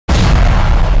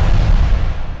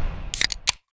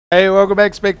Hey, welcome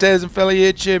back, spectators and fellow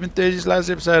YouTube enthusiasts. Last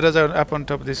episode I was up on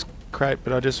top of this crate,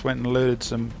 but I just went and looted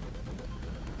some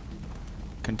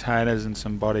containers and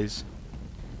some bodies.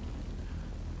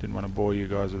 Didn't want to bore you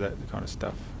guys with that kind of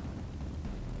stuff.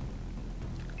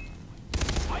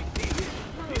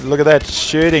 Look at that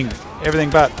shooting. Everything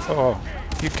but. Oh,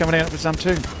 you coming out with some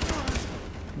too.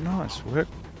 Nice work.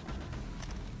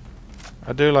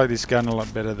 I do like this gun a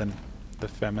lot better than the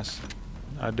FAMAS.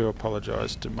 I do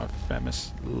apologise to my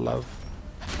FAMAS love.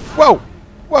 Whoa!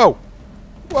 Whoa!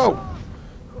 Whoa!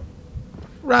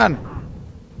 Run!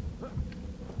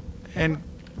 And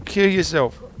kill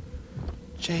yourself.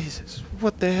 Jesus,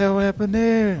 what the hell happened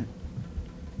there?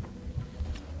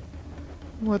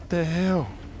 What the hell?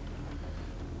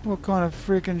 What kind of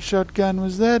freaking shotgun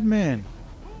was that, man?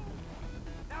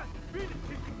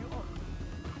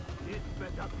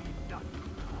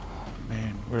 Oh,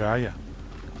 man, where are you?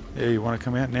 Yeah, you want to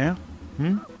come out now?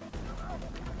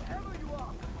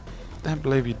 Don't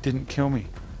believe you didn't kill me.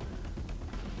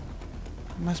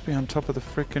 You must be on top of the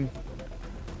frickin'...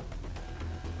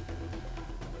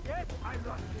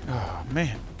 Oh,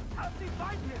 man.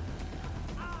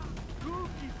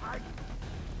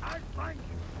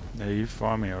 Yeah, you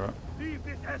find me, alright. Leave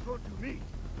this asshole to me.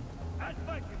 I'll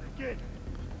fight him again.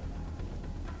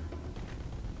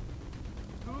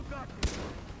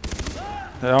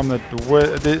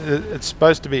 It's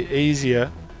supposed to be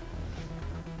easier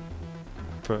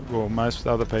for, well, most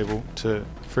other people to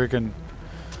freaking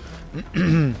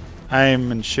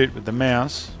aim and shoot with the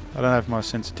mouse. I don't know if my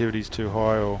sensitivity is too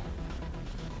high or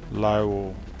low,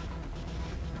 or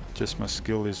just my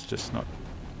skill is just not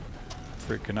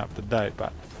freaking up to date,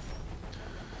 but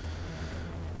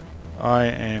I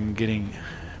am getting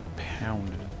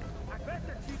pounded.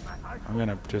 I'm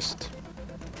gonna just...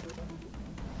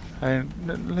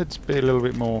 let's be a little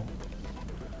bit more.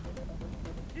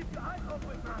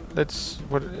 Let's...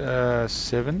 what...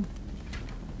 7?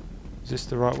 Is this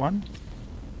the right one?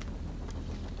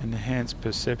 Enhanced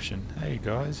perception. Hey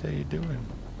guys, how you doing?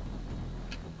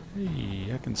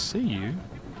 Hey, I can see you.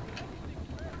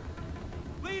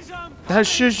 Ah,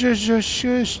 shush, shush, shush,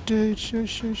 shush, dude. Shush,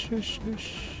 shush, shush,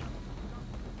 shush.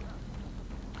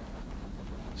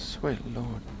 Sweet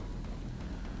Lord.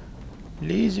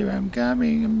 Laser, I'm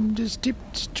coming. I'm just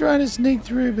trying to sneak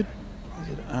through, but is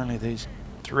it only these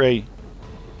 3?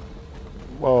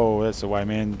 Whoa, that's the way,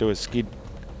 man. Do a skid.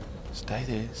 Stay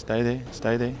there, stay there,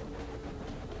 stay there.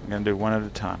 I'm going to do one at a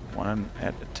time. One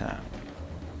at a time.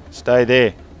 Stay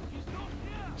there.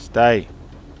 Stay.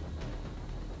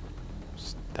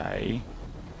 Stay.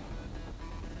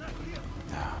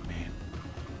 Oh, man.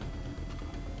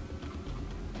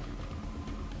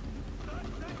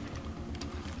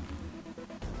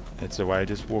 That's the way.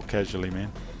 Just walk casually,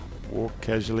 man. Walk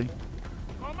casually.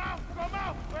 Come out,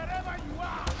 wherever you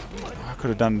are. I could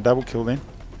have done a double kill then.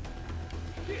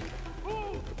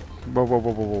 Whoa, whoa,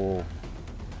 whoa, whoa, whoa.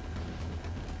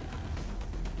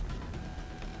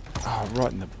 Oh,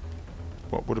 right in the...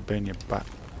 what would have been your butt.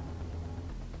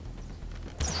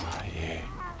 Oh, yeah.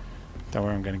 Don't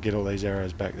worry, I'm going to get all these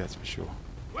arrows back, that's for sure.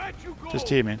 Where'd you go? Just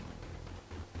here, man.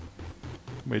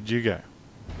 Where'd you go?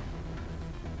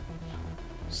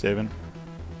 7.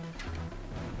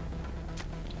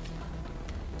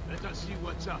 Let us see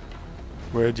what's up.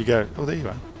 Where'd you go? Oh, there you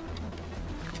are.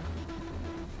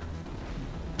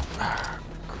 Ah,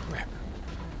 crap.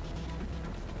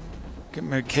 Get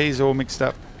my keys all mixed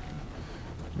up.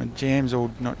 My jam's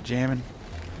all not jamming.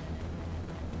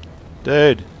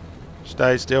 Dude,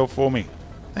 stay still for me.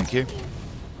 Thank you.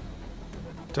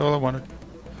 That's all I wanted.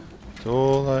 That's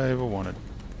all I ever wanted.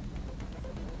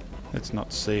 Let's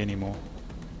not see anymore.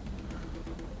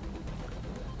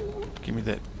 Give me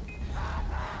that.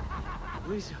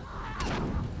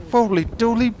 Holy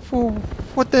dooly,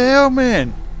 what the hell,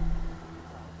 man?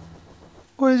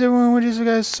 Why is everyone just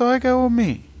go psycho on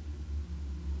me?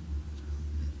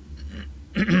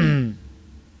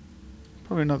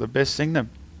 Probably not the best thing though.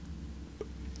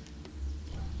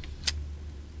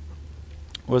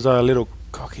 Was I a little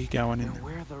cocky going in there?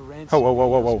 Oh, whoa, whoa,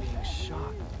 whoa, whoa.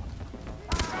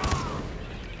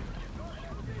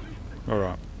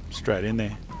 Alright, straight in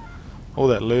there. All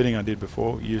that looting I did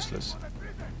before, useless.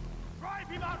 Drive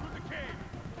him out of the cave.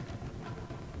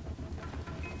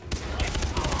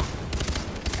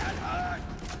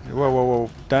 Whoa, whoa, whoa.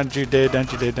 Don't you dare,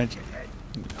 don't you dare, don't you.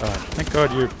 Oh, thank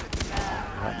God you're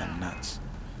right in the nuts.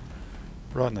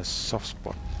 Right in the soft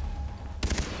spot.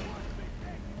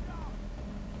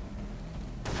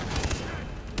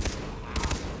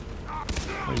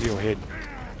 Where's your head?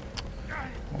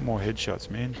 One more headshots,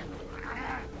 man.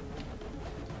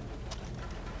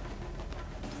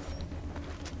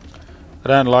 I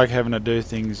don't like having to do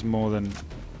things more than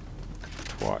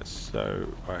twice, so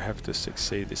I have to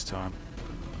succeed this time.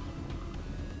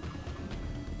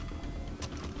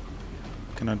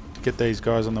 Can I get these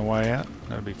guys on the way out?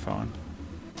 That'll be fine.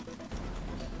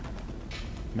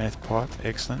 Meth pipe,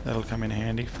 excellent. That'll come in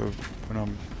handy for when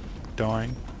I'm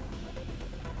dying.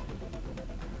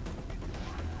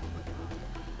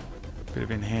 Bit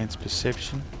of enhanced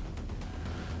perception.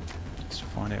 Let's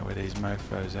find out where these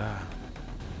mofos are.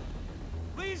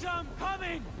 Please, I'm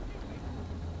coming.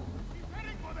 He's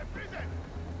heading for the prison.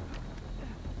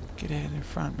 Get out in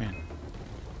front, man.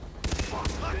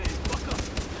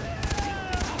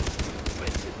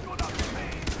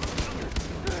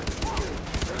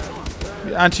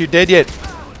 Aren't you dead yet?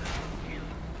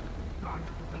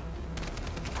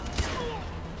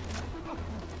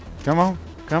 Come on,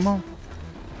 come on.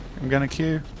 I'm gonna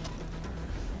queue.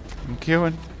 I'm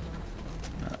queuing.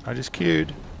 I just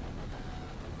queued.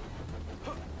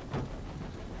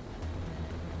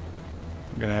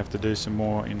 I'm gonna have to do some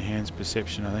more enhanced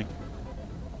perception, I think.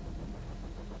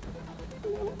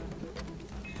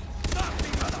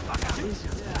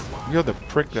 You're the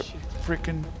prick that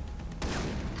frickin'...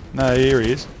 No, here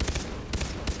he is.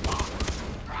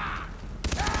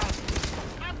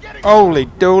 Holy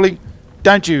dooly!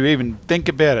 Don't you even think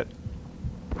about it.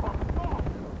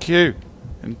 Q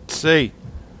and C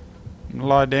and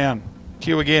lie down.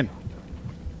 Q again.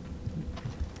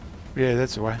 Yeah,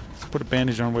 that's the way. Put a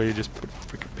bandage on where you just put a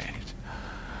freaking bandage.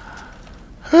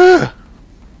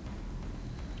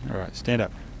 Alright, stand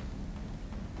up.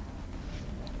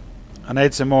 I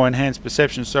need some more enhanced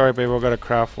perception. Sorry people, I've got to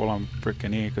craft while I'm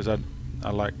freaking here because I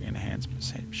like enhanced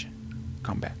perception.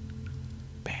 Combat.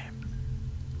 Bam.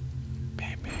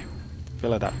 Bam, bam.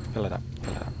 Fill it up, fill it up,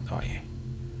 fill it up. Oh yeah.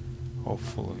 All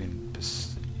full of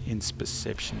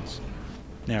insperceptions.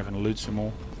 Now I can loot some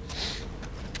more.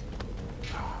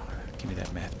 Oh, give me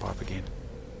that math pipe again.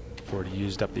 I've already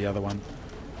used up the other one.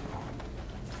 Oh.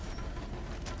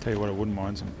 Tell you what, I wouldn't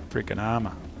mind some freaking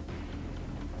armor.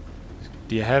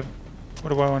 Do you have... What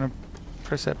do I want to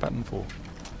press that button for?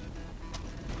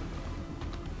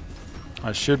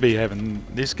 I should be having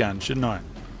this gun, shouldn't I?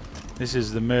 This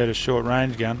is the murder short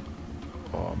range gun.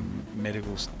 Oh,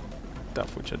 medical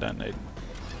stuff which I don't need.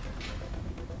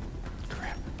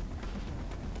 Crap.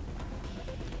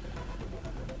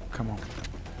 Come on.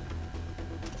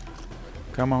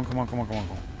 Come on, come on, come on, come on,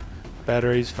 come on.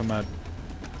 Batteries for my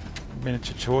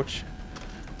miniature torch.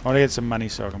 I want to get some money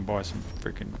so I can buy some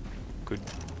freaking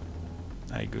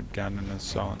a good gun and a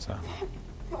silencer.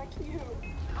 Fuck you.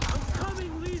 I'm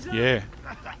coming, Lisa. Yeah.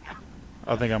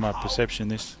 I think I'm up perception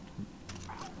this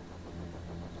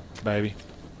baby.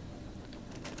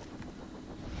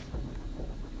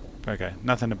 Okay,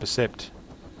 nothing to percept.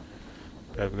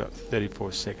 But I've got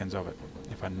 34 seconds of it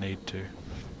if I need to.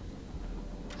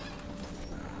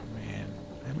 Oh man,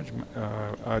 how much?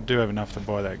 I do have enough to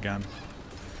buy that gun.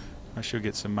 I should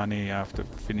get some money after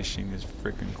finishing this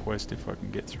freaking quest if I can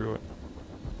get through it.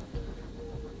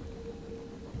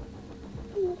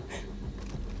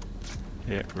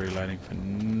 Yeah, reloading for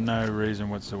no reason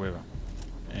whatsoever.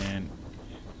 And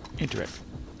interact.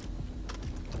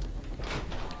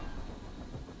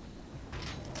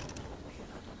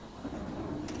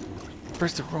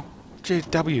 Press the wrong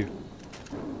W.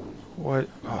 What?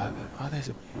 Oh, there's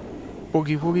a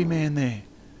boogie woogie man there.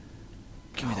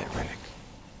 Give me that relic.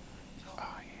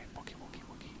 Oh yeah, boogie woogie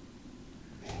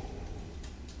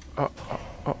woogie.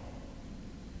 Oh.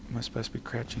 Am I supposed to be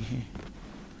crouching here?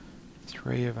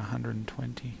 3 of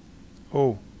 120.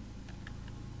 Oh.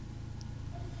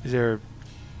 Is there a...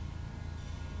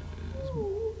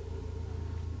 Oh,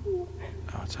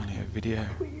 it's only a video.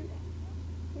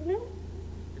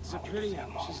 It's a pity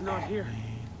she's not here.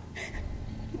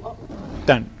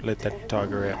 Don't let that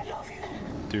tiger out.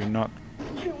 Do not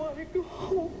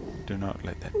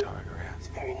let that tiger out. It's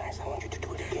very nice. I want you to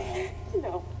do it again.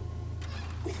 No.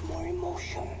 With more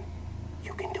emotion.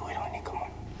 You can do it, honey. Come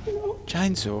on. No.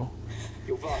 Chainsaw?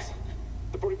 Yo, boss.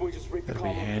 The Brody boy just raped the That'll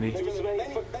be handy.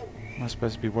 Am I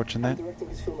supposed to be watching that? I'm directing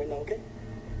this film right now, okay?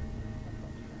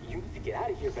 You need to get out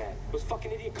of here, man. Those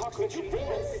fucking idiot cops let you bring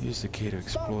us. Use the key to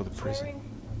explore the prison.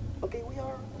 Okay, we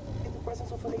are in the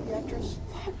presence of a lady actress.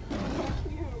 Fuck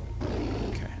you.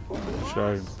 Okay. Should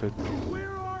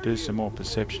I do some more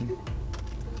perception?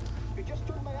 You just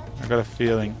turned my action. I got a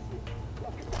feeling.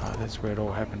 Oh, that's where it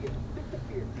all happened.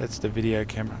 That's the video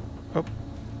camera.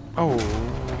 Oh,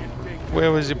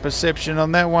 where was your perception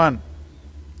on that one?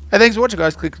 Hey, thanks for watching,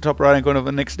 guys. Click the top right and go to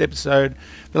the next episode.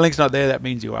 If the link's not there, that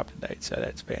means you're up to date, so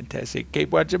that's fantastic.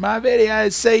 Keep watching my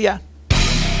videos. See ya.